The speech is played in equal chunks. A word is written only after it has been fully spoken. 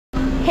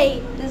Hey,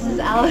 this is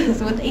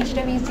Alice with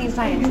HWC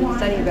Science in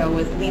Sunnyvale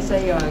with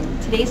Lisa Young.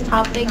 Today's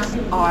topics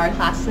are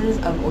classes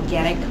of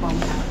organic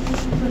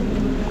compounds.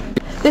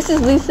 This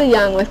is Lisa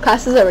Young with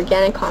classes of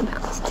organic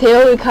compounds. Today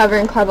we'll be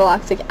covering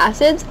carboxylic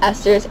acids,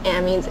 esters,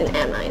 amines, and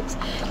amides.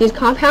 These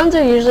compounds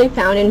are usually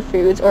found in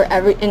foods or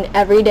in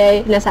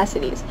everyday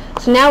necessities.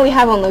 So now we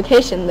have on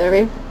location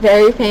the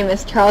very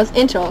famous Charles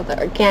Inchel,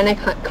 the organic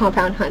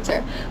compound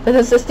hunter, with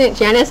assistant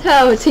Janice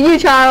Ho. To you,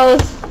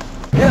 Charles.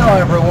 Hello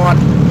everyone,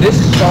 this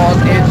is Charles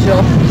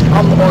Inchel.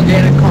 I'm the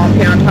organic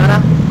compound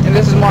hunter, and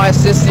this is my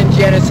assistant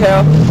Janice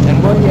Ho,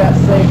 and we're here at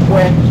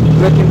Safeway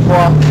looking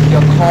for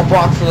your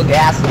carboxylic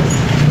acids.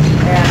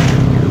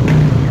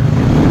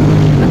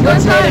 And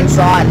let's head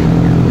inside.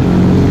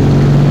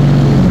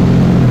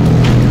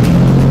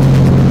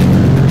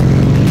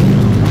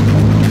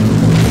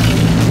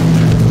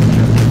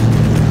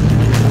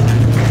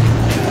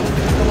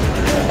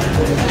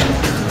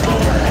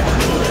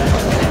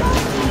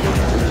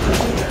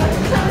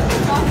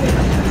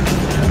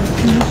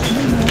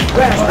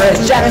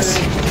 Where's Janice?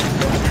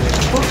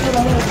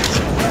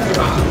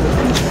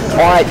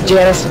 Alright,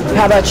 Janice,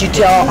 how about you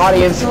tell our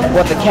audience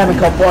what the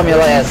chemical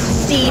formula is?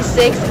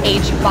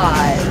 C6H5.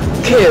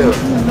 Cool.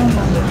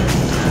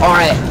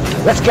 Alright,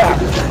 let's go.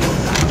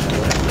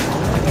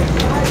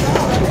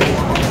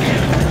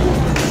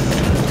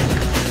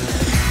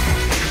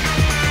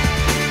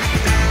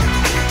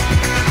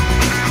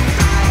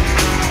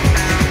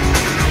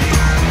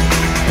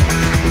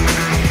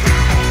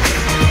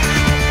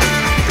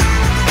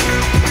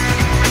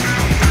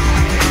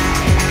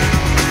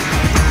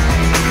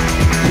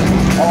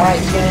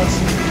 Alright, Janice,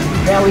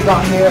 now we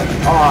got here,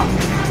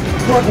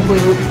 perfectly,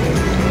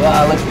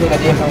 let's pick a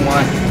different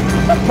one,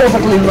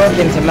 perfectly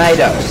looking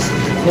tomatoes.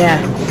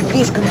 Now,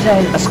 these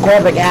contain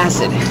ascorbic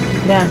acid.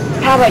 Now,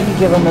 how about you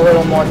give them a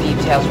little more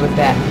details with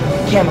that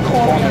chemical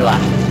formula?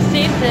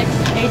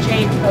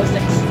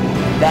 C6H8O6.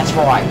 That's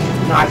right.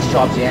 Nice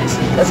job, Janice.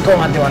 Let's go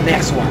on to our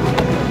next one.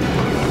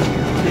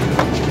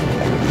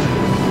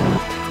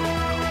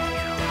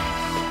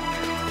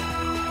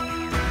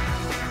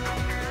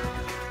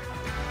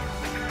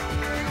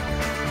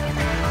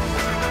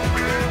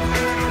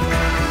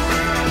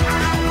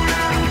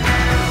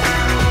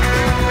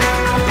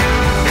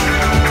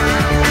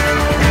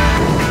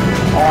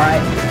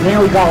 Alright,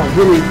 now we got a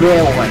really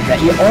rare one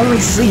that you only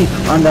see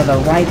under the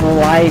right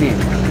lighting.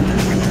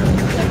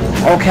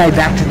 Okay,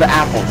 back to the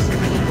apples.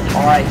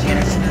 Alright,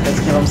 Janice, let's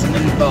give them some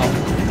info.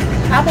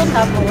 Apples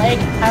have oleic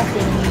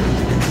acid.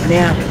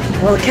 Now,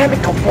 well, the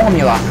chemical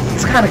formula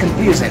is kind of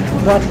confusing,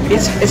 but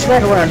it's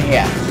right around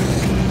here.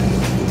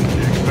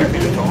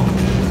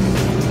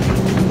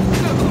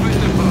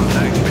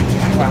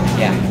 Well,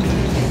 yeah.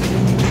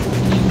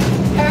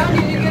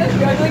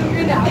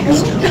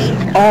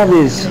 All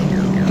these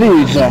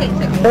foods are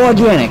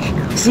organic.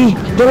 See,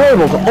 the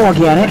label's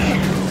organic.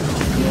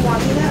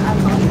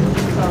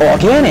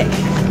 Organic.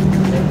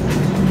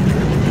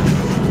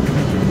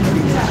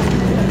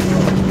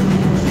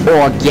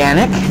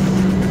 Organic.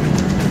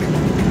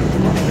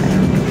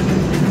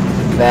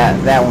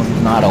 That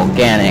one's not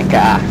organic.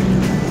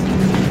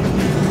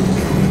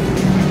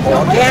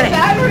 Organic.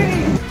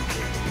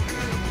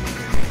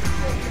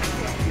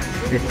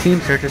 The team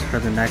searches for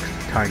the next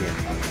target,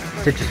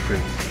 citrus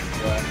fruits.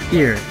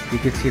 Here, you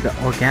can see the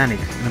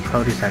organics in the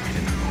produce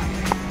section.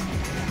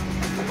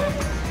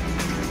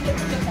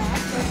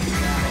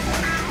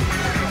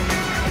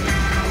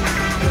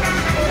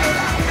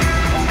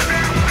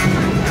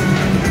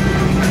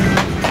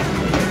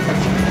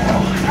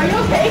 Are you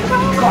okay,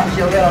 Carl? Got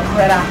you, little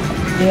critter.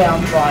 Yeah,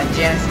 I'm fine,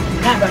 Janice.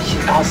 How about you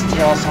also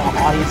tell us, our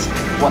audience,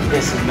 what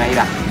this is made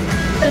of?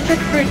 Citrus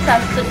fruits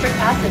have citric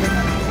acid in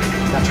them.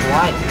 That's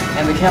right.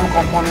 And the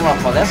chemical formula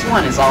for this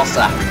one is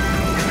also...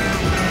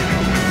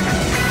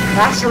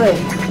 Actually,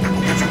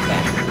 that's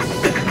okay.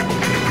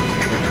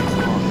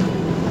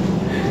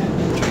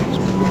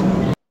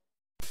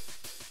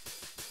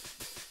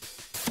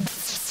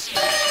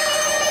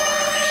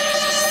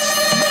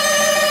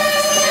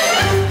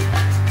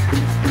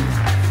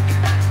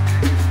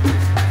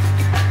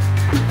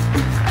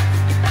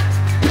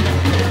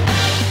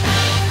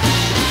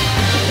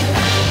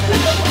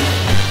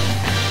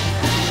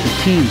 The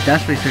team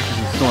desperately searches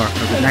the store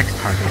for the next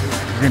target,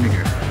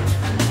 vinegar.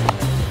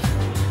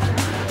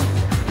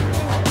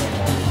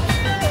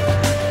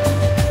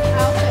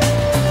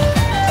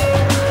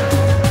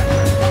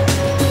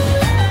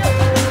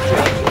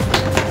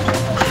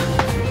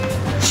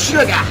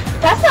 Sugar!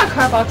 That's not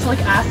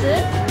carboxylic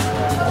acid.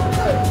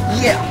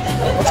 Yeah,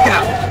 let's go.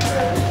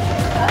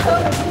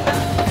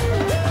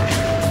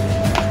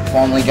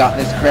 Formally got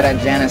this critter,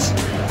 Janice.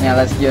 Now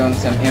let's give him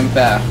some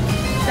info.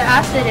 The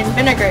acid in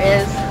vinegar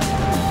is...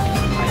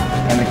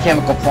 And the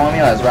chemical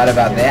formula is right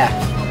about there.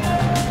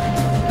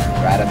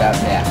 Right about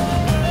there.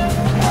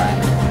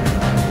 Alright.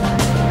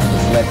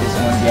 Just let this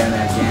one go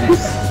now,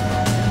 Janice.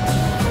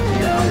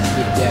 You know, let's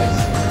keep those.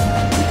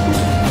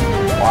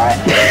 Alright.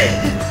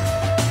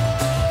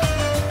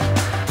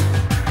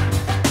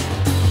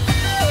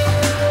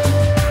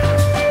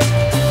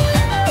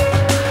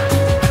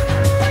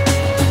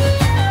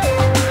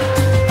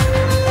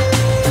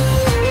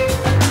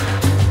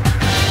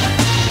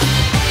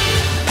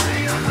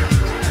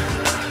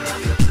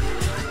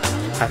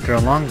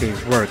 After a long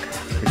day's work,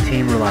 the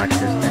team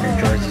relaxes and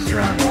enjoys the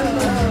surroundings.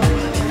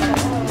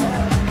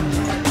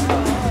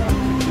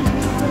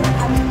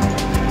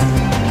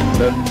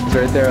 It's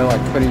right there,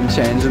 like putting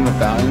change in the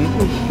fountain.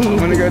 I'm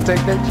gonna go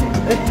take that change.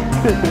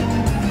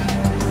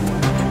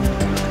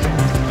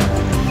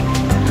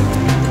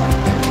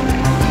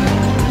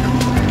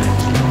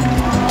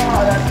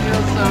 Oh, that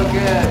feels so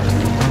good.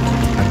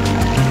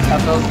 That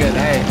feels good.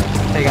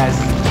 Hey guys,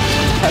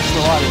 touch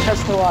the water.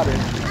 Touch the water.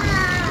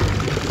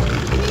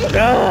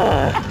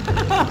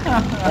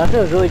 That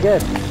feels really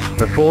good.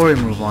 Before we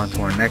move on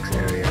to our next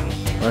area,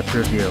 let's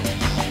review.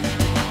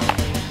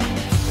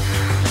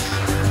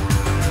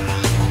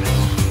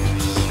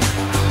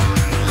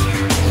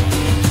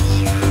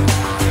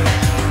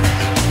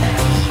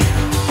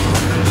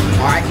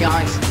 Alright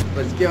guys,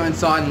 let's go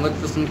inside and look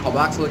for some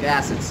carboxylic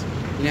acids.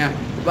 You know,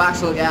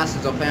 carboxylic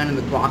acids are found in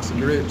the carboxyl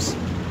groups.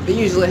 They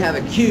usually have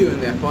a Q in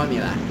their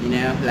formula, you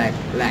know,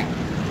 like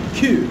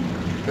Q.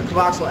 The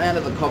carboxyl end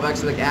of the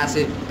carboxylic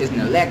acid is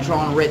an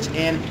electron-rich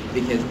end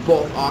because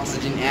both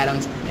oxygen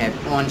atoms have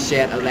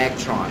unshared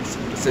electrons.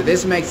 So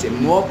this makes it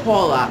more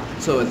polar,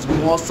 so it's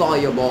more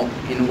soluble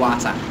in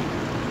water.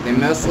 They're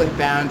mostly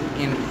found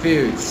in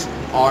foods.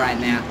 Alright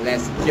now,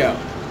 let's go.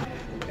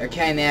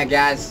 Okay now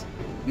guys,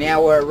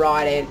 now we're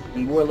arrived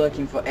and we're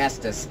looking for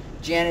esters.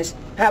 Janice,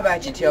 how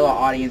about you tell our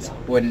audience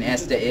what an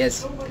ester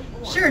is?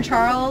 Sure,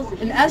 Charles.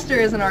 An ester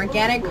is an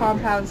organic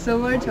compound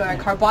similar to a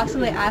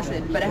carboxylic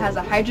acid, but it has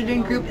a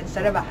hydrogen group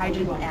instead of a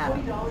hydrogen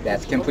atom.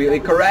 That's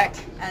completely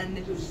correct.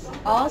 And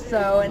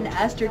also, an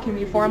ester can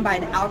be formed by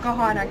an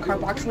alcohol and a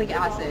carboxylic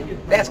acid.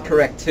 That's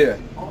correct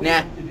too.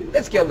 Now,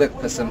 let's go look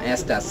for some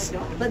esters.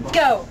 Let's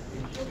go!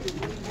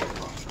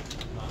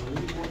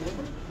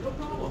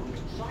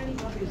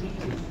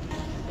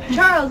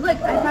 Charles,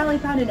 look, I finally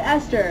found an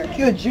ester.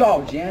 Good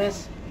job,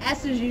 Janice.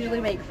 Esters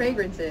usually make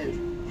fragrances.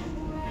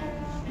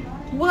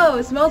 Whoa,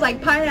 it smells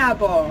like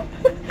pineapple.